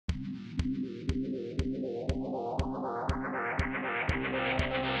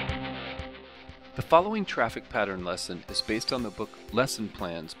The following traffic pattern lesson is based on the book Lesson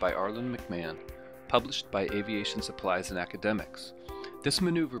Plans by Arlynn McMahon, published by Aviation Supplies and Academics. This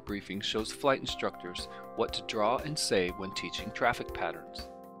maneuver briefing shows flight instructors what to draw and say when teaching traffic patterns.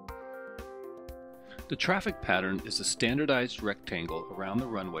 The traffic pattern is a standardized rectangle around the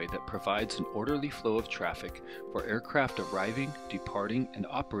runway that provides an orderly flow of traffic for aircraft arriving, departing, and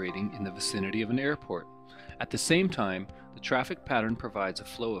operating in the vicinity of an airport. At the same time, the traffic pattern provides a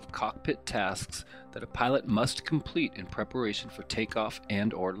flow of cockpit tasks that a pilot must complete in preparation for takeoff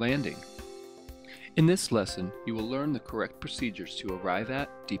and/or landing. In this lesson, you will learn the correct procedures to arrive at,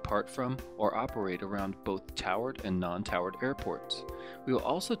 depart from, or operate around both towered and non-towered airports. We will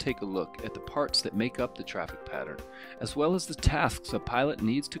also take a look at the parts that make up the traffic pattern, as well as the tasks a pilot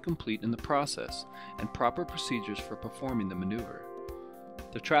needs to complete in the process, and proper procedures for performing the maneuver.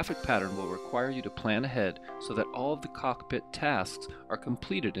 The traffic pattern will require you to plan ahead so that all of the cockpit tasks are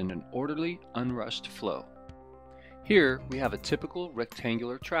completed in an orderly, unrushed flow. Here we have a typical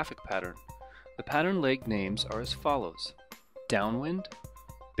rectangular traffic pattern. The pattern leg names are as follows: downwind,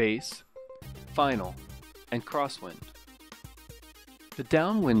 base, final, and crosswind. The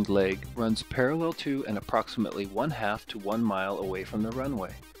downwind leg runs parallel to and approximately 1/2 to 1 mile away from the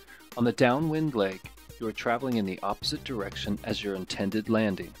runway. On the downwind leg, you are traveling in the opposite direction as your intended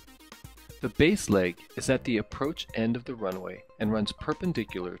landing. The base leg is at the approach end of the runway and runs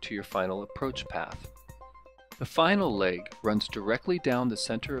perpendicular to your final approach path. The final leg runs directly down the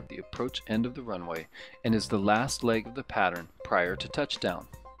center of the approach end of the runway and is the last leg of the pattern prior to touchdown.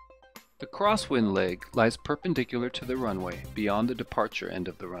 The crosswind leg lies perpendicular to the runway beyond the departure end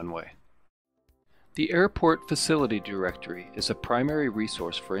of the runway. The Airport Facility Directory is a primary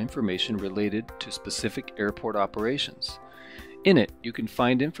resource for information related to specific airport operations. In it, you can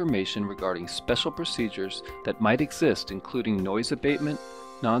find information regarding special procedures that might exist, including noise abatement,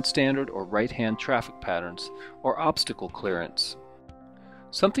 non-standard or right-hand traffic patterns, or obstacle clearance.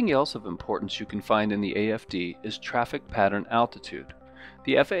 Something else of importance you can find in the AFD is traffic pattern altitude.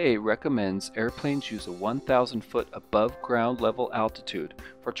 The FAA recommends airplanes use a 1,000 foot above ground level altitude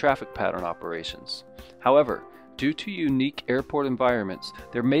for traffic pattern operations. However, due to unique airport environments,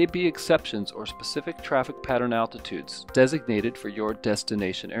 there may be exceptions or specific traffic pattern altitudes designated for your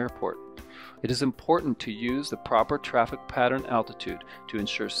destination airport. It is important to use the proper traffic pattern altitude to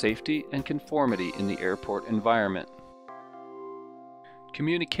ensure safety and conformity in the airport environment.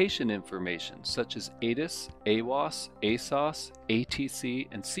 Communication information such as ATIS, AWOS, ASOS, ATC,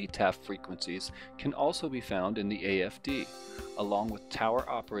 and CTAF frequencies can also be found in the AFD, along with tower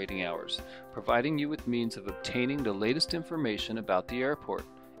operating hours, providing you with means of obtaining the latest information about the airport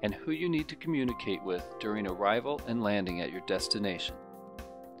and who you need to communicate with during arrival and landing at your destination.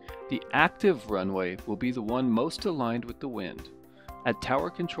 The active runway will be the one most aligned with the wind. At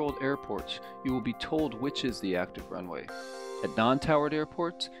tower-controlled airports, you will be told which is the active runway. At non-towered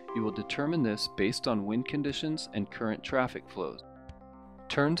airports, you will determine this based on wind conditions and current traffic flows.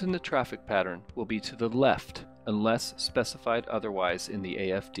 Turns in the traffic pattern will be to the left unless specified otherwise in the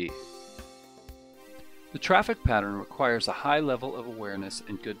AFD. The traffic pattern requires a high level of awareness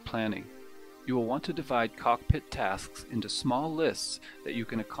and good planning. You will want to divide cockpit tasks into small lists that you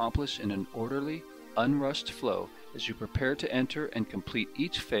can accomplish in an orderly, unrushed flow as you prepare to enter and complete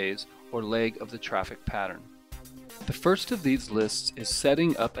each phase or leg of the traffic pattern. The first of these lists is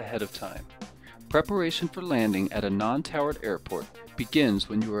setting up ahead of time. Preparation for landing at a non-towered airport begins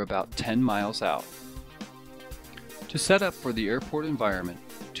when you are about 10 miles out. To set up for the airport environment,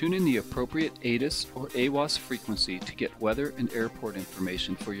 tune in the appropriate ATIS or AWOS frequency to get weather and airport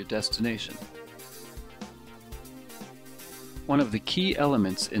information for your destination. One of the key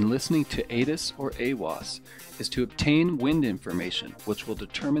elements in listening to ATIS or AWOS is to obtain wind information, which will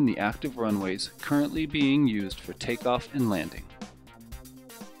determine the active runways currently being used for takeoff and landing.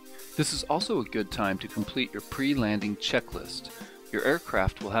 This is also a good time to complete your pre-landing checklist. Your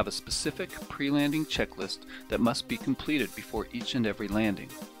aircraft will have a specific pre-landing checklist that must be completed before each and every landing.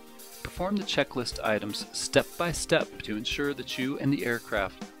 Perform the checklist items step by step to ensure that you and the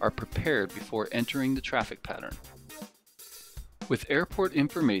aircraft are prepared before entering the traffic pattern. With airport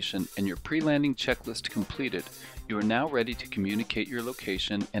information and your pre-landing checklist completed, you are now ready to communicate your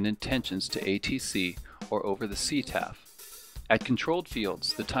location and intentions to ATC or over the CTAF. At controlled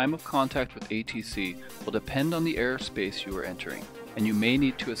fields, the time of contact with ATC will depend on the airspace you are entering, and you may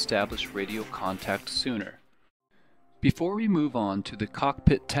need to establish radio contact sooner. Before we move on to the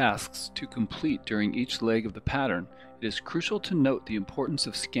cockpit tasks to complete during each leg of the pattern, it is crucial to note the importance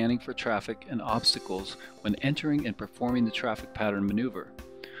of scanning for traffic and obstacles when entering and performing the traffic pattern maneuver.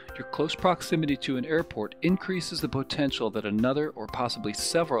 Your close proximity to an airport increases the potential that another or possibly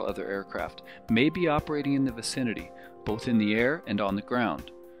several other aircraft may be operating in the vicinity, both in the air and on the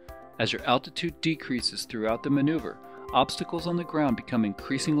ground. As your altitude decreases throughout the maneuver, obstacles on the ground become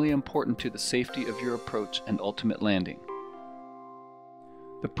increasingly important to the safety of your approach and ultimate landing.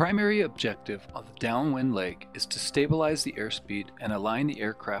 The primary objective of the downwind leg is to stabilize the airspeed and align the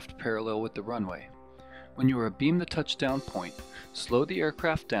aircraft parallel with the runway. When you are abeam the touchdown point, slow the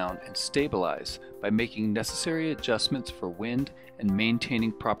aircraft down and stabilize by making necessary adjustments for wind and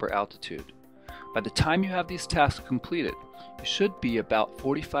maintaining proper altitude. By the time you have these tasks completed, you should be about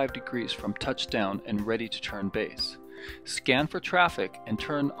 45 degrees from touchdown and ready to turn base. Scan for traffic and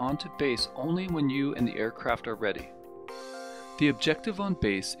turn onto base only when you and the aircraft are ready. The objective on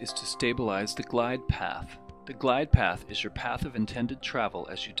base is to stabilize the glide path. The glide path is your path of intended travel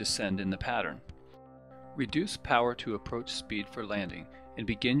as you descend in the pattern. Reduce power to approach speed for landing and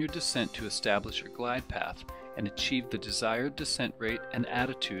begin your descent to establish your glide path and achieve the desired descent rate and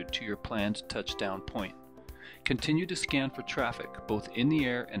attitude to your planned touchdown point. Continue to scan for traffic both in the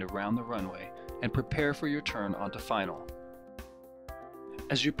air and around the runway and prepare for your turn onto final.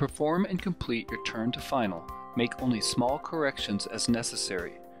 As you perform and complete your turn to final, make only small corrections as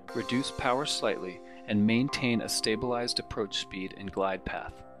necessary, reduce power slightly, and maintain a stabilized approach speed and glide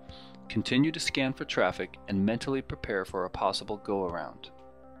path. Continue to scan for traffic and mentally prepare for a possible go-around.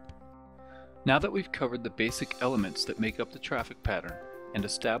 Now that we've covered the basic elements that make up the traffic pattern and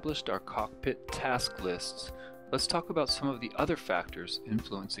established our cockpit task lists, let's talk about some of the other factors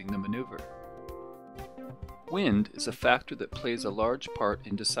influencing the maneuver. Wind is a factor that plays a large part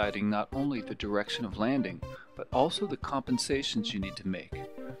in deciding not only the direction of landing, but also the compensations you need to make.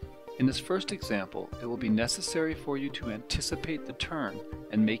 In this first example, it will be necessary for you to anticipate the turn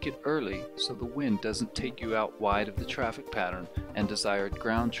and make it early so the wind doesn't take you out wide of the traffic pattern and desired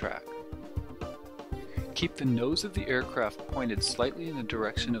ground track. Keep the nose of the aircraft pointed slightly in the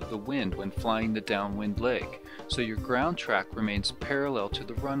direction of the wind when flying the downwind leg, so your ground track remains parallel to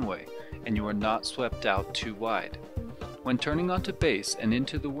the runway and you are not swept out too wide. When turning onto base and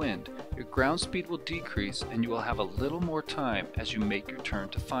into the wind, your ground speed will decrease and you will have a little more time as you make your turn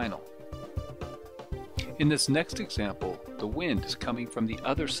to final. In this next example, the wind is coming from the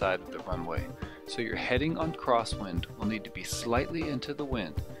other side of the runway, so your heading on crosswind will need to be slightly into the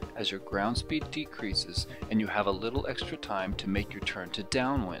wind as your ground speed decreases and you have a little extra time to make your turn to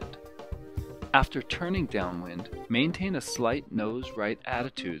downwind. After turning downwind, maintain a slight nose right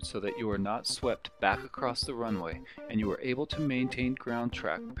attitude so that you are not swept back across the runway and you are able to maintain ground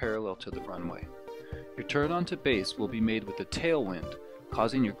track parallel to the runway. Your turn onto base will be made with a tailwind,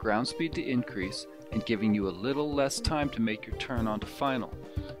 causing your ground speed to increase and giving you a little less time to make your turn onto final.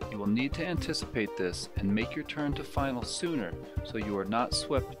 You will need to anticipate this and make your turn to final sooner so you are not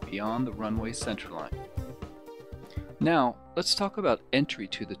swept beyond the runway centerline. Now, let's talk about entry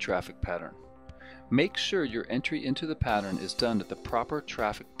to the traffic pattern. Make sure your entry into the pattern is done at the proper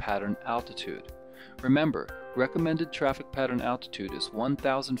traffic pattern altitude. Remember, recommended traffic pattern altitude is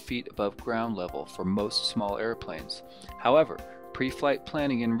 1,000 feet above ground level for most small airplanes. However, pre-flight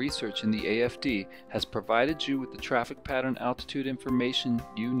planning and research in the AFD has provided you with the traffic pattern altitude information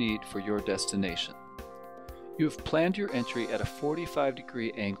you need for your destination. You have planned your entry at a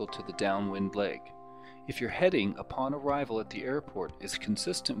 45-degree angle to the downwind leg. If your heading upon arrival at the airport is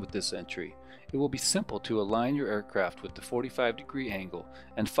consistent with this entry, it will be simple to align your aircraft with the 45-degree angle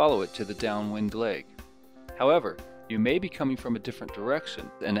and follow it to the downwind leg. However, you may be coming from a different direction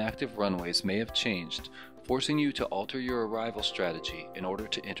and active runways may have changed, forcing you to alter your arrival strategy in order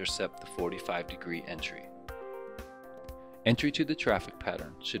to intercept the 45-degree entry. Entry to the traffic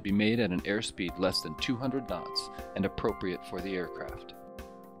pattern should be made at an airspeed less than 200 knots and appropriate for the aircraft.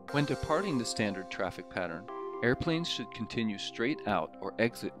 When departing the standard traffic pattern, airplanes should continue straight out or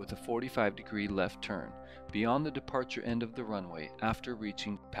exit with a 45-degree left turn beyond the departure end of the runway after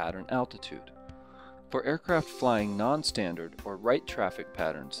reaching pattern altitude. For aircraft flying non-standard or right traffic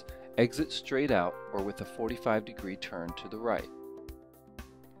patterns, exit straight out or with a 45-degree turn to the right.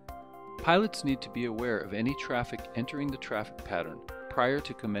 Pilots need to be aware of any traffic entering the traffic pattern prior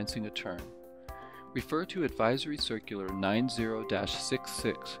to commencing a turn. Refer to Advisory Circular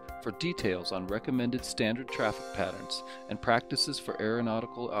 90-66 for details on recommended standard traffic patterns and practices for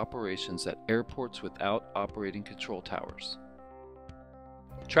aeronautical operations at airports without operating control towers.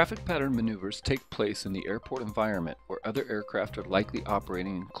 Traffic pattern maneuvers take place in the airport environment where other aircraft are likely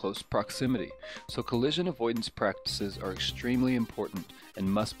operating in close proximity, so collision avoidance practices are extremely important and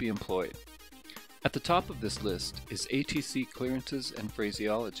must be employed. At the top of this list is ATC clearances and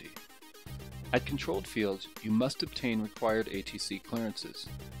phraseology. At controlled fields, you must obtain required ATC clearances.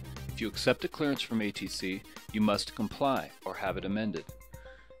 If you accept a clearance from ATC, you must comply or have it amended.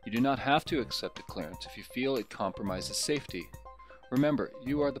 You do not have to accept a clearance if you feel it compromises safety. Remember,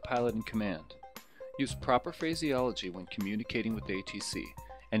 you are the pilot in command. Use proper phraseology when communicating with ATC,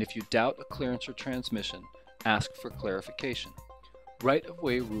 and if you doubt a clearance or transmission, ask for clarification.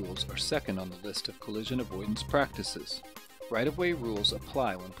 Right-of-way rules are second on the list of collision avoidance practices. Right-of-way rules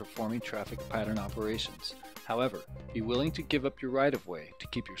apply when performing traffic pattern operations. However, be willing to give up your right-of-way to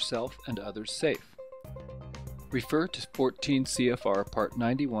keep yourself and others safe. Refer to 14 CFR Part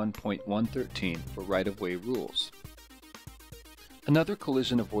 91.113 for right-of-way rules. Another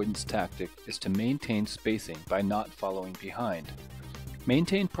collision avoidance tactic is to maintain spacing by not following behind.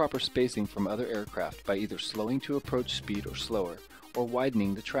 Maintain proper spacing from other aircraft by either slowing to approach speed or slower, or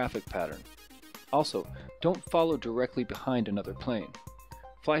widening the traffic pattern. Also, don't follow directly behind another plane.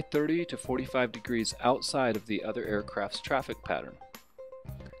 Fly 30 to 45 degrees outside of the other aircraft's traffic pattern.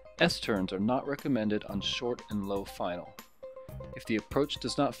 S-turns are not recommended on short and low final. If the approach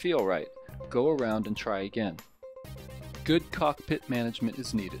does not feel right, go around and try again. Good cockpit management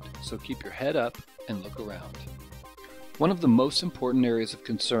is needed, so keep your head up and look around. One of the most important areas of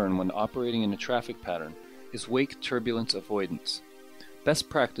concern when operating in a traffic pattern is wake turbulence avoidance. Best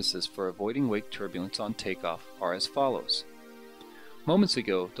practices for avoiding wake turbulence on takeoff are as follows. Moments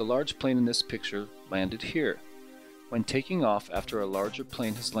ago, the large plane in this picture landed here. When taking off after a larger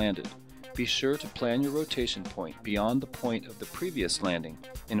plane has landed, be sure to plan your rotation point beyond the point of the previous landing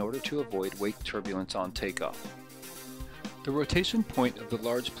in order to avoid wake turbulence on takeoff. The rotation point of the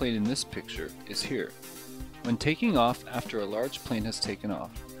large plane in this picture is here. When taking off after a large plane has taken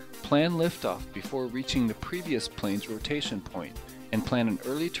off, plan liftoff before reaching the previous plane's rotation point and plan an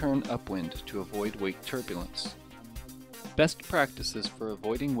early turn upwind to avoid wake turbulence. Best practices for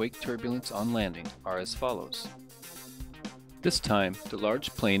avoiding wake turbulence on landing are as follows. This time, the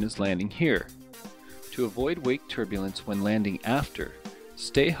large plane is landing here. To avoid wake turbulence when landing after,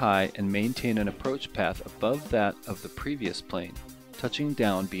 stay high and maintain an approach path above that of the previous plane, touching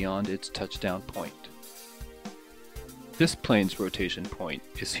down beyond its touchdown point. This plane's rotation point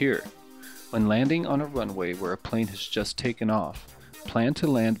is here. When landing on a runway where a plane has just taken off, plan to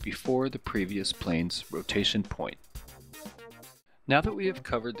land before the previous plane's rotation point. Now that we have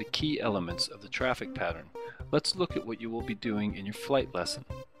covered the key elements of the traffic pattern, let's look at what you will be doing in your flight lesson.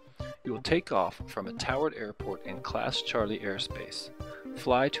 You will take off from a towered airport in Class Charlie airspace,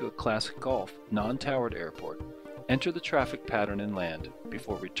 fly to a Class Golf non-towered airport, enter the traffic pattern and land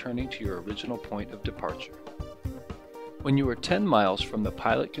before returning to your original point of departure. When you are 10 miles from the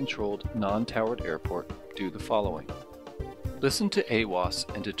pilot-controlled non-towered airport, do the following. Listen to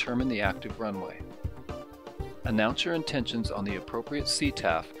AWOS and determine the active runway. Announce your intentions on the appropriate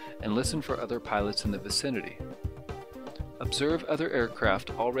CTAF and listen for other pilots in the vicinity. Observe other aircraft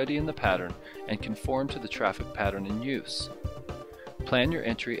already in the pattern and conform to the traffic pattern in use. Plan your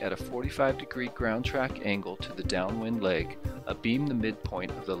entry at a 45-degree ground track angle to the downwind leg, abeam the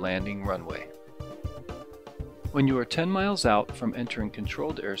midpoint of the landing runway. When you are 10 miles out from entering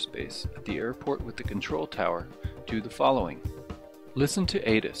controlled airspace at the airport with the control tower, do the following. Listen to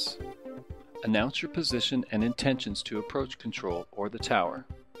ATIS. Announce your position and intentions to approach control or the tower.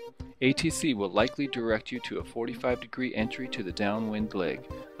 ATC will likely direct you to a 45-degree entry to the downwind leg,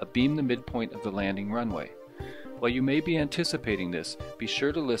 abeam the midpoint of the landing runway. While you may be anticipating this, be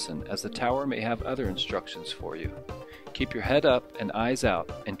sure to listen as the tower may have other instructions for you. Keep your head up and eyes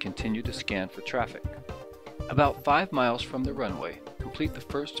out and continue to scan for traffic. About 5 miles from the runway, complete the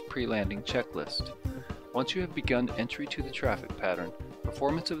first pre-landing checklist. Once you have begun entry to the traffic pattern,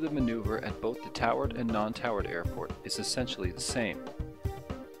 performance of the maneuver at both the towered and non-towered airport is essentially the same.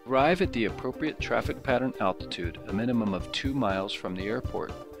 Arrive at the appropriate traffic pattern altitude a minimum of 2 miles from the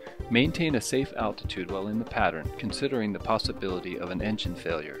airport. Maintain a safe altitude while in the pattern, considering the possibility of an engine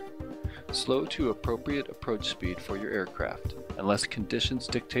failure. Slow to appropriate approach speed for your aircraft, unless conditions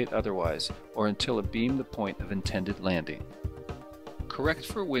dictate otherwise, or until abeam the point of intended landing. Correct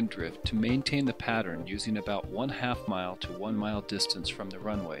for wind drift to maintain the pattern using about 1/2 mile to 1 mile distance from the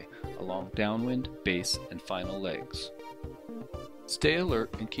runway along downwind, base, and final legs. Stay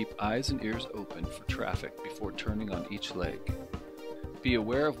alert and keep eyes and ears open for traffic before turning on each leg. Be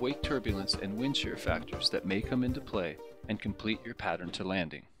aware of wake turbulence and wind shear factors that may come into play and complete your pattern to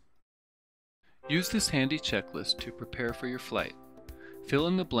landing. Use this handy checklist to prepare for your flight. Fill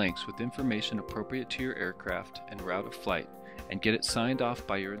in the blanks with information appropriate to your aircraft and route of flight, and get it signed off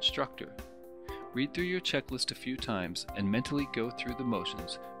by your instructor. Read through your checklist a few times and mentally go through the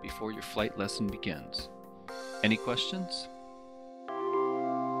motions before your flight lesson begins. Any questions?